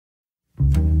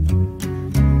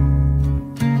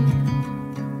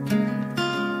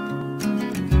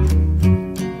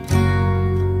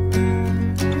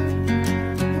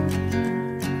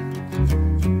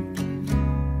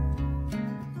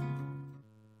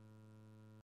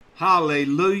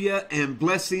Hallelujah and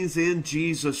blessings in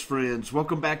Jesus, friends.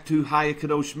 Welcome back to Hayakadosh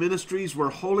Kadosh Ministries, where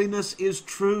holiness is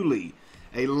truly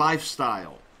a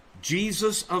lifestyle.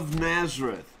 Jesus of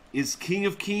Nazareth is King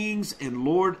of Kings and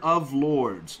Lord of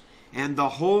Lords. And the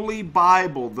Holy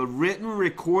Bible, the written,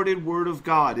 recorded Word of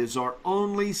God, is our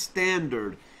only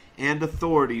standard and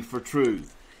authority for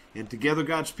truth. And together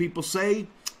God's people say,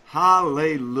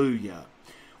 Hallelujah.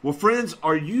 Well, friends,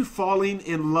 are you falling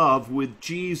in love with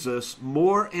Jesus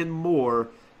more and more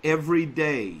every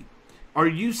day? Are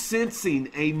you sensing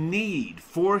a need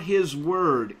for His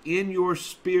Word in your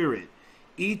spirit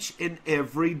each and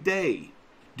every day?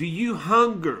 Do you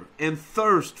hunger and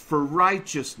thirst for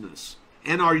righteousness?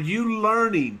 And are you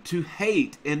learning to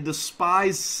hate and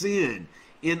despise sin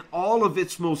in all of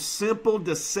its most simple,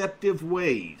 deceptive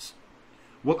ways?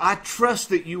 Well, I trust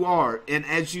that you are, and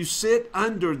as you sit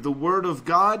under the Word of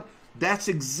God, that's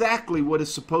exactly what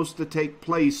is supposed to take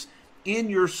place in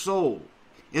your soul.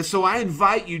 And so I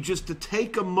invite you just to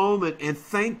take a moment and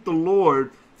thank the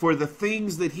Lord for the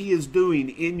things that He is doing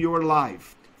in your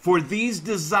life. For these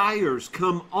desires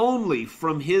come only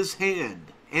from His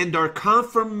hand and are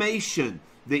confirmation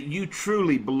that you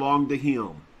truly belong to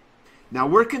Him. Now,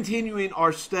 we're continuing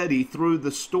our study through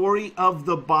the story of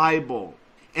the Bible.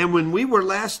 And when we were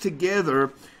last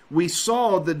together, we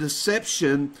saw the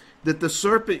deception that the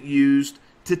serpent used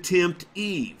to tempt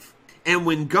Eve. And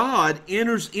when God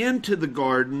enters into the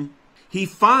garden, He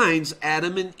finds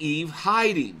Adam and Eve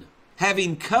hiding,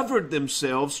 having covered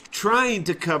themselves, trying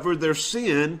to cover their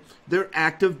sin, their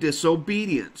act of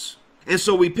disobedience. And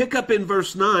so we pick up in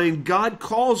verse 9, God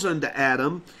calls unto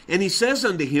Adam, and He says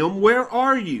unto him, Where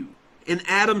are you? And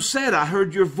Adam said, I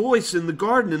heard your voice in the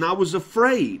garden, and I was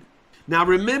afraid. Now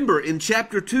remember, in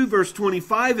chapter 2, verse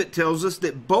 25, it tells us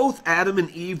that both Adam and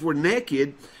Eve were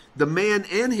naked, the man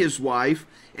and his wife,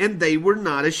 and they were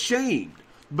not ashamed.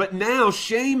 But now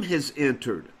shame has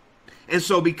entered. And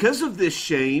so because of this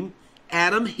shame,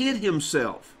 Adam hid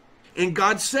himself. And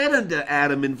God said unto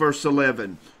Adam in verse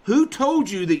 11, Who told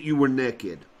you that you were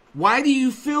naked? Why do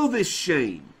you feel this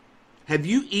shame? Have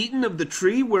you eaten of the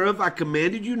tree whereof I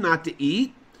commanded you not to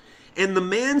eat? And the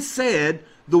man said,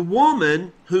 The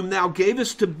woman whom thou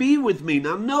gavest to be with me.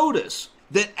 Now notice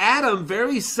that Adam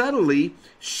very subtly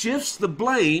shifts the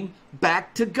blame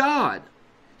back to God.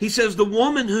 He says, The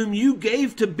woman whom you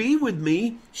gave to be with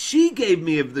me, she gave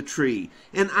me of the tree,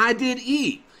 and I did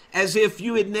eat. As if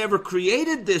you had never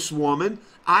created this woman,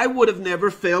 I would have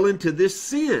never fell into this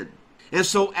sin. And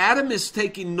so Adam is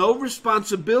taking no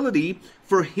responsibility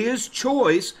for his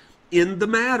choice in the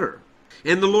matter.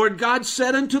 And the Lord God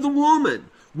said unto the woman,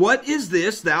 What is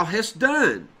this thou hast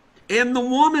done? And the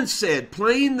woman said,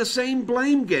 playing the same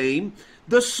blame game,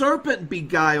 The serpent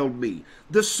beguiled me,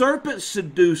 the serpent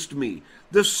seduced me,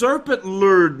 the serpent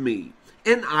lured me,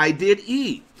 and I did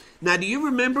eat. Now do you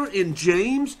remember in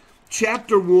James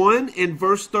chapter 1 and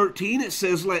verse 13, it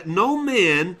says, Let no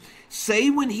man say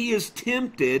when he is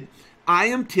tempted, I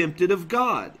am tempted of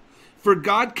God. For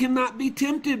God cannot be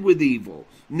tempted with evil,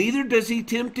 neither does He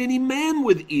tempt any man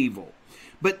with evil.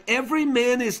 But every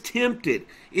man is tempted.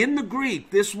 In the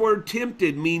Greek, this word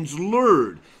tempted means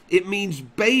lured. It means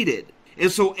baited.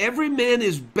 And so every man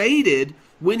is baited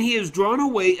when he is drawn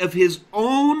away of his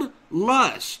own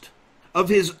lust, of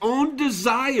his own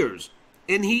desires,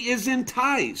 and he is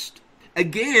enticed.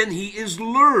 Again, he is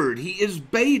lured, he is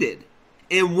baited.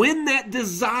 And when that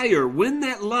desire, when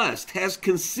that lust has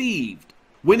conceived,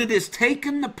 when it has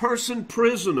taken the person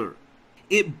prisoner,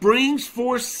 it brings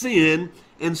forth sin,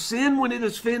 and sin, when it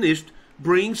is finished,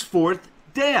 brings forth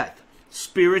death,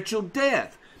 spiritual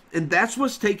death. And that's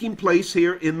what's taking place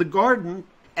here in the garden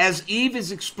as Eve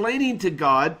is explaining to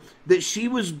God that she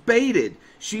was baited.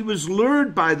 She was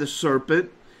lured by the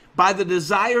serpent, by the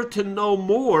desire to know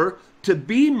more, to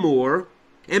be more,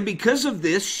 and because of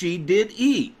this she did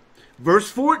eat. Verse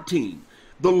 14,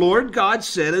 The Lord God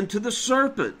said unto the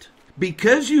serpent,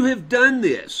 Because you have done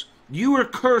this, you are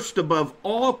cursed above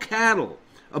all cattle,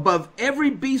 above every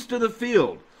beast of the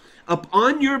field.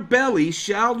 Upon your belly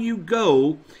shall you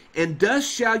go, and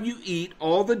dust shall you eat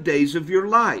all the days of your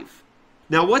life.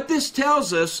 Now what this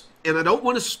tells us, and I don't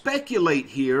want to speculate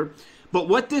here, but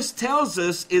what this tells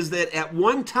us is that at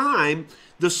one time,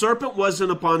 the serpent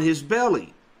wasn't upon his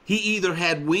belly. He either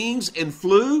had wings and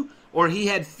flew, or he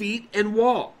had feet and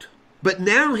walked. But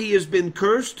now he has been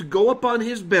cursed to go upon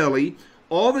his belly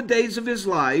all the days of his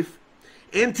life,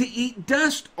 and to eat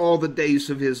dust all the days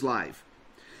of his life.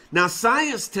 Now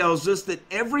science tells us that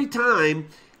every time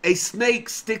a snake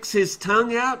sticks his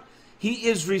tongue out, he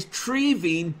is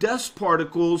retrieving dust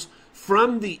particles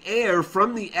from the air,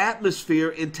 from the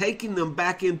atmosphere, and taking them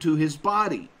back into his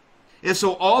body. And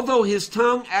so although his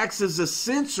tongue acts as a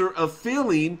sensor of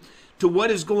feeling to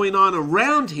what is going on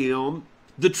around him,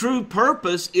 the true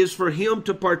purpose is for him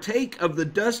to partake of the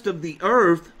dust of the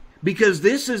earth, because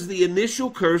this is the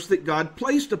initial curse that God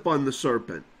placed upon the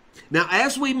serpent. Now,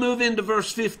 as we move into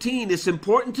verse 15, it's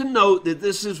important to note that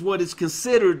this is what is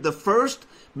considered the first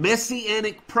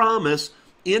messianic promise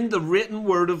in the written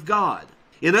word of God.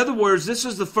 In other words, this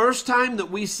is the first time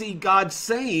that we see God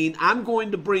saying, I'm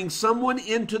going to bring someone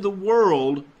into the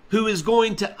world who is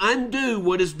going to undo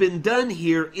what has been done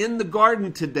here in the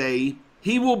garden today.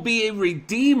 He will be a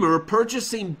redeemer,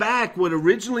 purchasing back what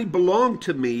originally belonged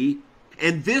to me.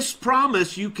 And this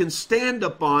promise you can stand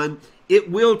upon. It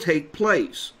will take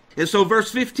place. And so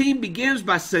verse 15 begins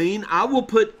by saying, I will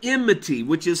put enmity,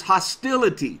 which is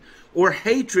hostility or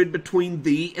hatred, between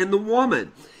thee and the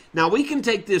woman. Now we can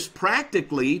take this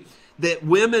practically, that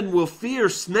women will fear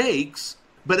snakes.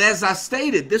 But as I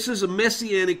stated, this is a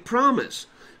messianic promise.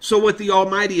 So what the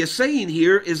Almighty is saying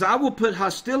here is, I will put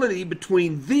hostility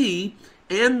between thee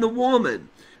and the woman,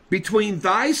 between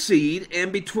thy seed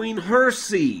and between her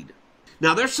seed.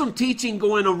 Now there's some teaching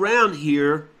going around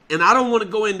here, and I don't want to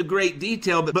go into great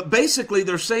detail, but basically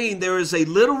they're saying there is a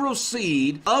literal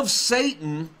seed of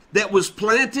Satan that was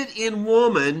planted in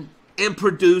woman and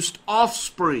produced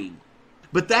offspring.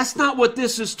 But that's not what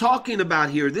this is talking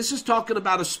about here. This is talking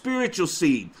about a spiritual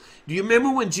seed. Do you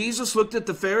remember when Jesus looked at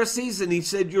the Pharisees and he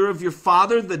said, you're of your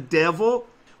father, the devil?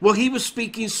 Well, he was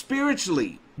speaking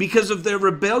spiritually because of their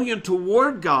rebellion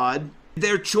toward God,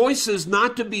 their choices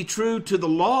not to be true to the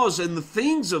laws and the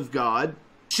things of God,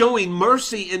 showing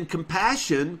mercy and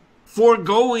compassion,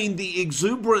 foregoing the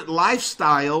exuberant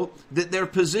lifestyle that their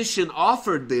position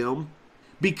offered them.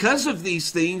 Because of these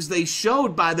things, they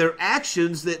showed by their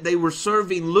actions that they were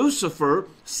serving Lucifer,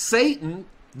 Satan,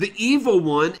 the evil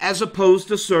one, as opposed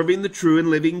to serving the true and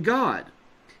living God.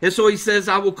 And so he says,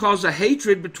 I will cause a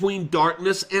hatred between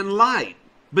darkness and light,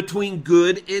 between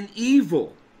good and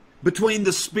evil, between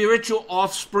the spiritual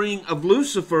offspring of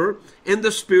Lucifer and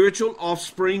the spiritual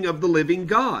offspring of the living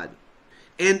God.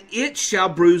 And it shall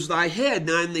bruise thy head.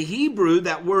 Now in the Hebrew,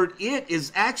 that word it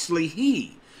is actually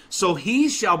he. So he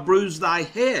shall bruise thy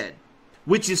head,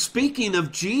 which is speaking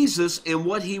of Jesus and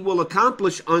what he will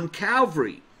accomplish on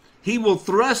Calvary. He will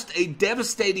thrust a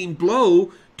devastating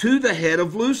blow to the head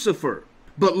of Lucifer.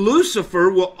 But Lucifer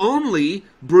will only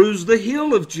bruise the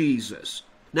heel of Jesus.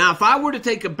 Now, if I were to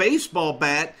take a baseball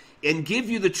bat and give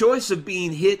you the choice of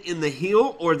being hit in the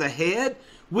heel or the head,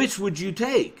 which would you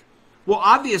take? Well,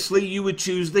 obviously you would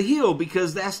choose the heel,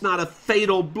 because that's not a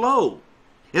fatal blow.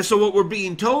 And so what we're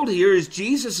being told here is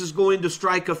Jesus is going to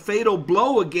strike a fatal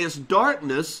blow against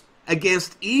darkness,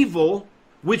 against evil,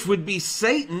 which would be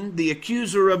Satan, the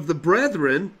accuser of the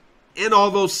brethren. And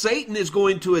although Satan is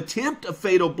going to attempt a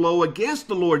fatal blow against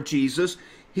the Lord Jesus,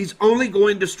 he's only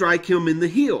going to strike him in the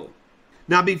heel.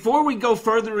 Now, before we go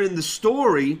further in the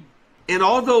story, and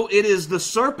although it is the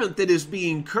serpent that is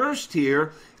being cursed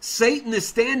here, Satan is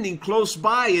standing close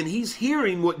by and he's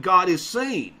hearing what God is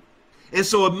saying. And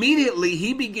so immediately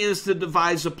he begins to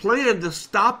devise a plan to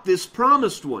stop this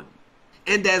promised one.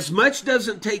 And as much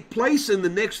doesn't take place in the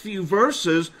next few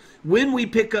verses, when we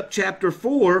pick up chapter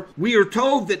 4, we are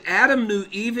told that Adam knew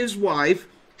Eve, his wife,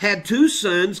 had two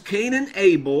sons, Cain and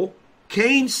Abel.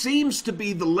 Cain seems to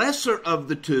be the lesser of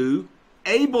the two.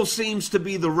 Abel seems to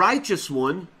be the righteous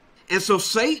one. And so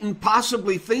Satan,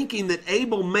 possibly thinking that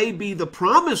Abel may be the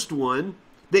promised one,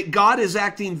 that God is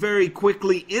acting very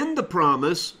quickly in the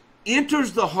promise,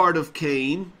 enters the heart of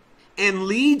Cain and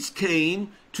leads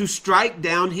Cain to strike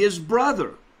down his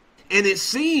brother. And it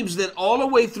seems that all the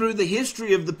way through the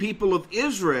history of the people of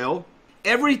Israel,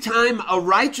 every time a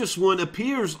righteous one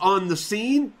appears on the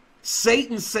scene,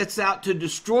 Satan sets out to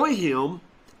destroy him,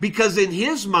 because in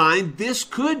his mind, this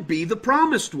could be the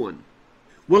promised one.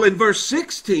 Well, in verse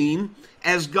 16,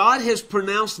 as God has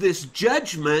pronounced this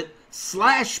judgment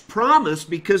 / promise,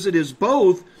 because it is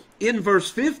both, in verse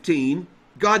 15,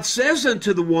 God says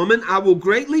unto the woman, I will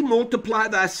greatly multiply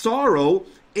thy sorrow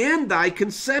and thy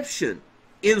conception.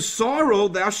 In sorrow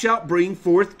thou shalt bring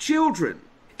forth children,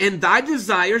 and thy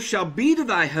desire shall be to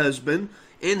thy husband,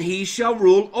 and he shall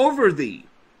rule over thee.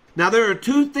 Now there are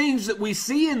two things that we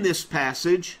see in this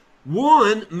passage.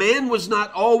 One, man was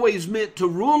not always meant to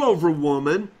rule over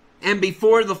woman, and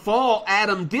before the fall,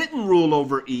 Adam didn't rule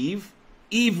over Eve.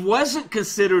 Eve wasn't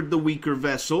considered the weaker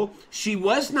vessel. She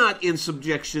was not in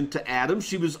subjection to Adam.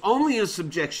 She was only in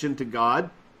subjection to God.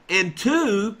 And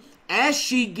two, as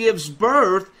she gives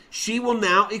birth, she will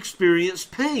now experience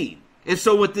pain. And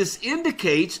so what this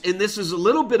indicates, and this is a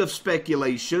little bit of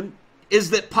speculation, is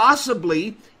that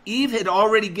possibly Eve had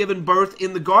already given birth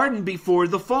in the garden before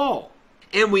the fall.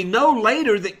 And we know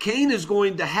later that Cain is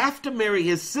going to have to marry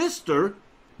his sister,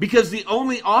 because the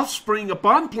only offspring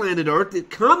upon planet Earth that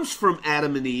comes from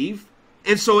Adam and Eve.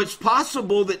 And so it's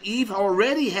possible that Eve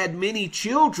already had many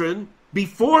children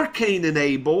before Cain and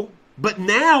Abel, but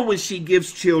now when she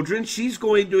gives children, she's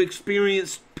going to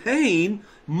experience pain,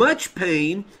 much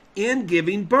pain, in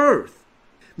giving birth.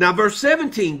 Now verse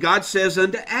 17, God says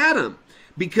unto Adam,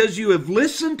 because you have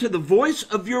listened to the voice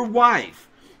of your wife,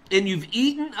 and you've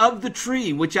eaten of the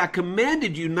tree which I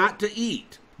commanded you not to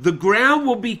eat, the ground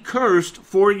will be cursed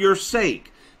for your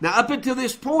sake. Now up until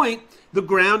this point, the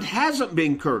ground hasn't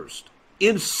been cursed.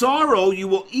 In sorrow you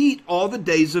will eat all the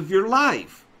days of your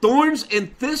life. Thorns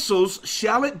and thistles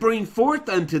shall it bring forth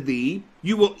unto thee.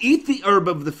 You will eat the herb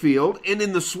of the field, and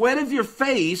in the sweat of your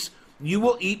face you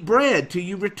will eat bread, till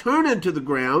you return unto the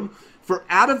ground, for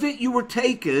out of it you were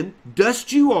taken,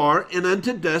 dust you are, and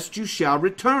unto dust you shall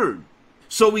return.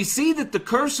 So we see that the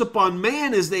curse upon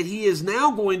man is that he is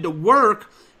now going to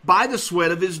work by the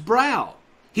sweat of his brow.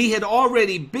 He had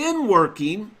already been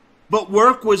working, but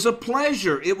work was a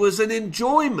pleasure. It was an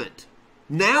enjoyment.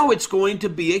 Now it's going to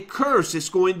be a curse. It's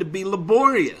going to be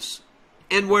laborious.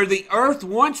 And where the earth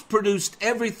once produced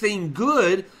everything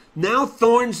good, now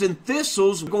thorns and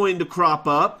thistles are going to crop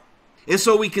up. And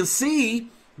so we can see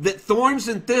that thorns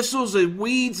and thistles and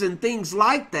weeds and things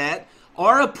like that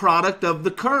are a product of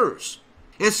the curse.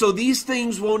 And so these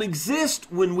things won't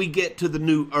exist when we get to the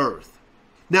new earth.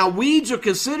 Now, weeds are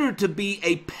considered to be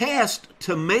a pest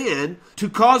to man, to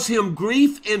cause him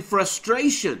grief and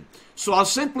frustration. So I'll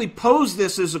simply pose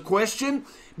this as a question,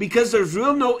 because there's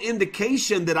real no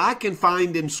indication that I can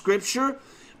find in Scripture.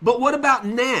 But what about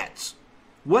gnats?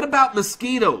 What about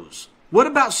mosquitoes? What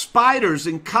about spiders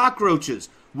and cockroaches?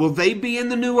 Will they be in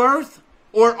the new earth?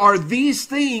 Or are these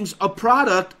things a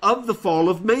product of the fall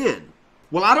of man?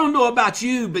 Well, I don't know about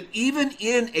you, but even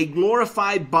in a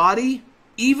glorified body,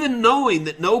 even knowing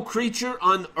that no creature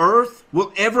on earth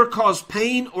will ever cause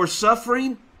pain or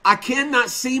suffering, I cannot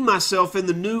see myself in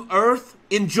the new earth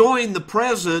enjoying the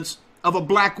presence of a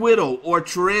black widow or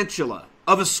tarantula,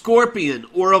 of a scorpion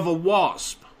or of a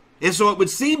wasp. And so it would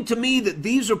seem to me that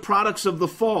these are products of the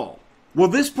fall. Well,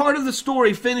 this part of the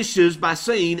story finishes by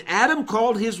saying Adam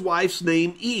called his wife's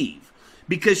name Eve,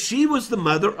 because she was the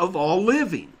mother of all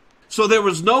living. So there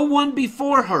was no one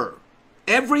before her.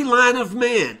 Every line of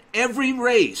man, every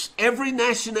race, every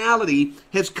nationality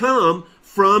has come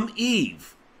from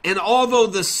Eve. And although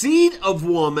the seed of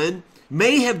woman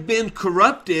may have been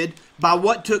corrupted by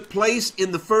what took place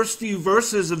in the first few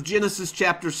verses of Genesis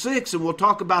chapter 6, and we'll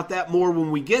talk about that more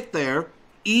when we get there,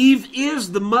 Eve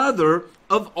is the mother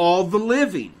of all the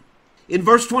living. In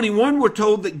verse 21, we're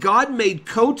told that God made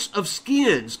coats of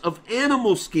skins, of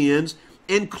animal skins,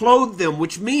 and clothed them,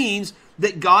 which means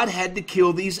that God had to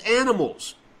kill these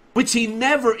animals, which he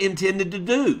never intended to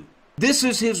do. This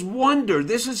is his wonder.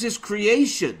 This is his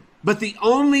creation. But the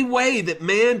only way that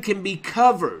man can be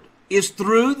covered is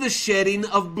through the shedding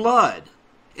of blood.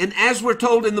 And as we're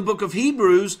told in the book of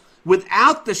Hebrews,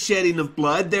 without the shedding of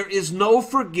blood, there is no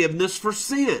forgiveness for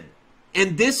sin.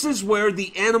 And this is where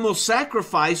the animal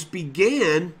sacrifice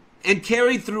began and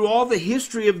carried through all the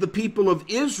history of the people of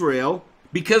Israel,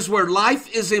 because where life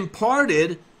is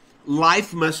imparted,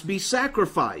 life must be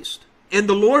sacrificed. And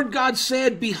the Lord God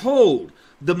said, behold,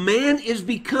 the man is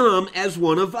become as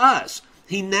one of us.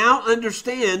 He now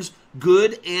understands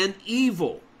good and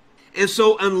evil. And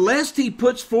so unless he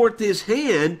puts forth his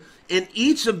hand and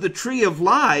eats of the tree of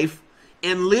life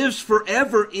and lives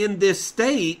forever in this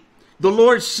state, the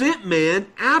Lord sent man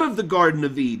out of the Garden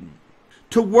of Eden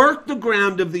to work the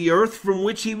ground of the earth from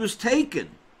which he was taken.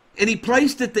 And he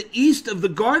placed at the east of the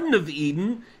Garden of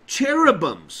Eden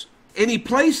cherubims. And he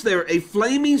placed there a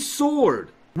flaming sword,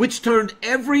 which turned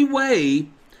every way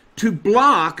to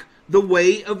block the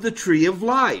way of the tree of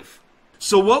life.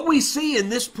 So what we see in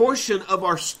this portion of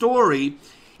our story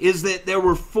is that there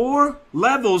were 4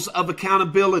 levels of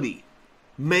accountability: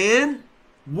 man,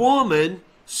 woman,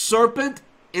 serpent,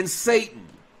 and Satan.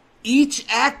 Each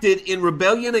acted in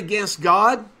rebellion against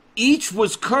God. Each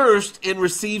was cursed and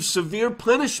received severe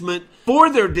punishment for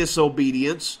their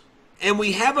disobedience. And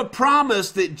we have a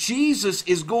promise that Jesus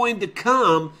is going to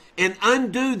come and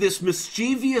undo this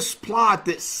mischievous plot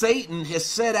that Satan has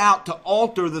set out to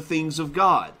alter the things of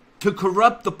God, to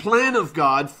corrupt the plan of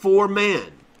God for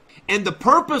man. And the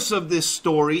purpose of this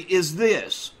story is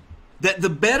this: that the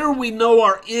better we know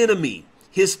our enemy,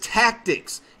 his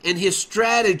tactics, and his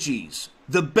strategies,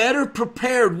 the better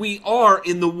prepared we are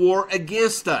in the war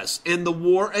against us and the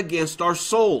war against our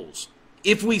souls.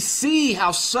 If we see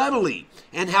how subtly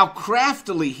and how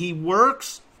craftily he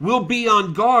works, We'll be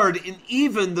on guard in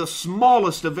even the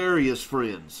smallest of areas,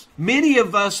 friends. Many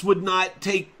of us would not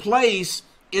take place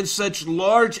in such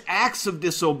large acts of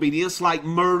disobedience like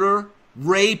murder,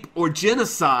 rape, or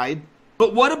genocide.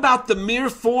 But what about the mere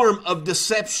form of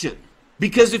deception?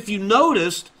 Because if you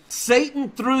noticed, Satan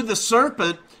through the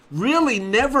serpent really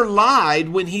never lied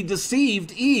when he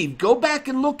deceived Eve. Go back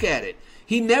and look at it.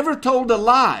 He never told a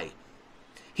lie.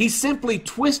 He simply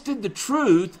twisted the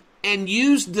truth and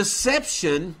used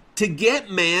deception to get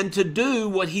man to do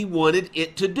what he wanted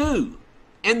it to do.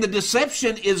 And the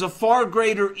deception is a far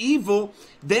greater evil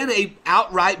than an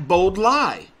outright bold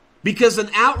lie. Because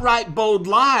an outright bold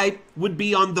lie would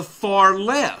be on the far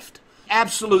left.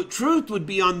 Absolute truth would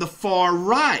be on the far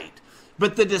right.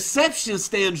 But the deception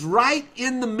stands right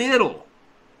in the middle,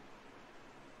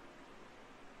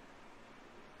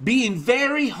 being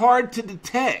very hard to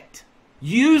detect,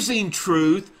 using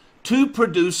truth to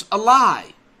produce a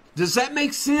lie. Does that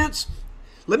make sense?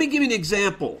 Let me give you an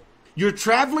example. You're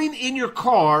traveling in your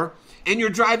car and you're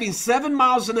driving 7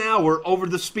 miles an hour over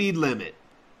the speed limit.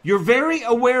 You're very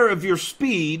aware of your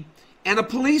speed and a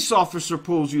police officer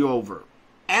pulls you over.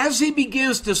 As he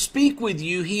begins to speak with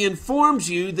you, he informs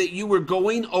you that you were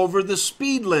going over the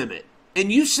speed limit. And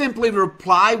you simply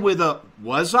reply with a,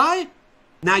 "Was I?"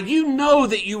 Now you know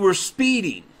that you were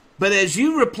speeding. But as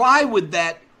you reply with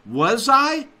that, "Was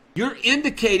I?" you're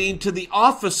indicating to the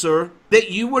officer that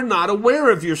you were not aware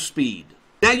of your speed.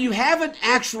 Now you haven't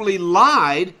actually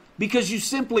lied because you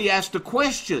simply asked a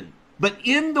question. But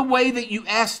in the way that you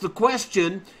asked the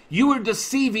question, you are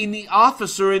deceiving the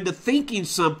officer into thinking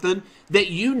something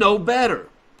that you know better.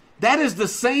 That is the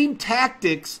same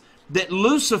tactics that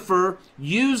Lucifer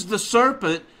used the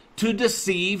serpent to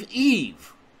deceive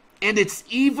Eve. And it's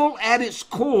evil at its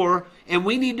core, and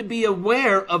we need to be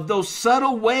aware of those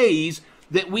subtle ways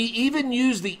that we even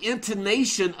use the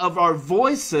intonation of our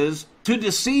voices to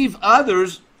deceive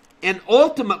others and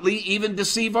ultimately even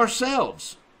deceive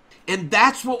ourselves. And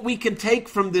that's what we can take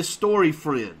from this story,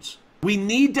 friends. We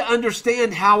need to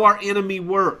understand how our enemy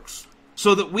works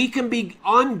so that we can be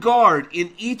on guard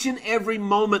in each and every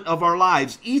moment of our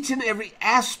lives, each and every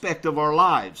aspect of our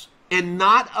lives, and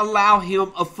not allow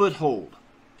him a foothold.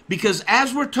 Because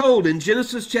as we're told in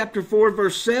Genesis chapter 4,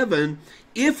 verse 7,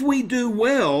 if we do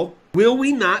well, will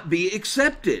we not be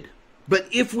accepted? But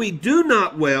if we do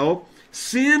not well,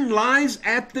 sin lies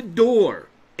at the door,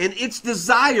 and its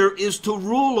desire is to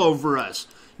rule over us.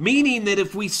 Meaning that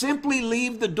if we simply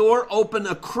leave the door open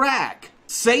a crack,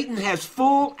 Satan has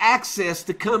full access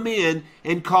to come in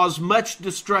and cause much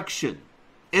destruction.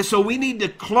 And so we need to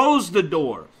close the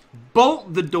door,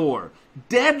 bolt the door,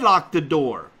 deadlock the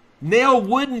door, nail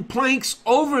wooden planks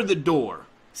over the door,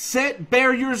 set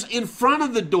barriers in front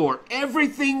of the door,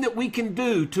 everything that we can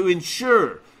do to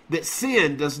ensure that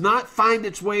sin does not find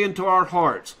its way into our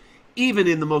hearts, even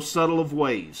in the most subtle of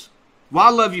ways. Well, I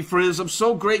love you, friends. I'm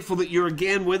so grateful that you're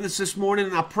again with us this morning,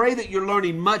 and I pray that you're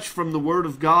learning much from the Word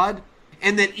of God,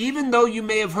 and that even though you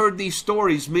may have heard these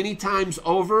stories many times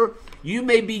over, you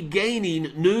may be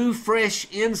gaining new, fresh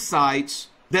insights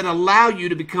that allow you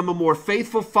to become a more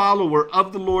faithful follower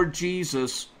of the Lord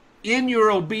Jesus in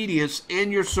your obedience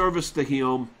and your service to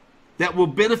Him that will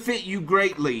benefit you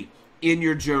greatly in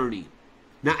your journey.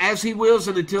 Now, as He wills,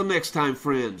 and until next time,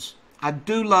 friends, I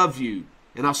do love you,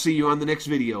 and I'll see you on the next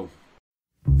video.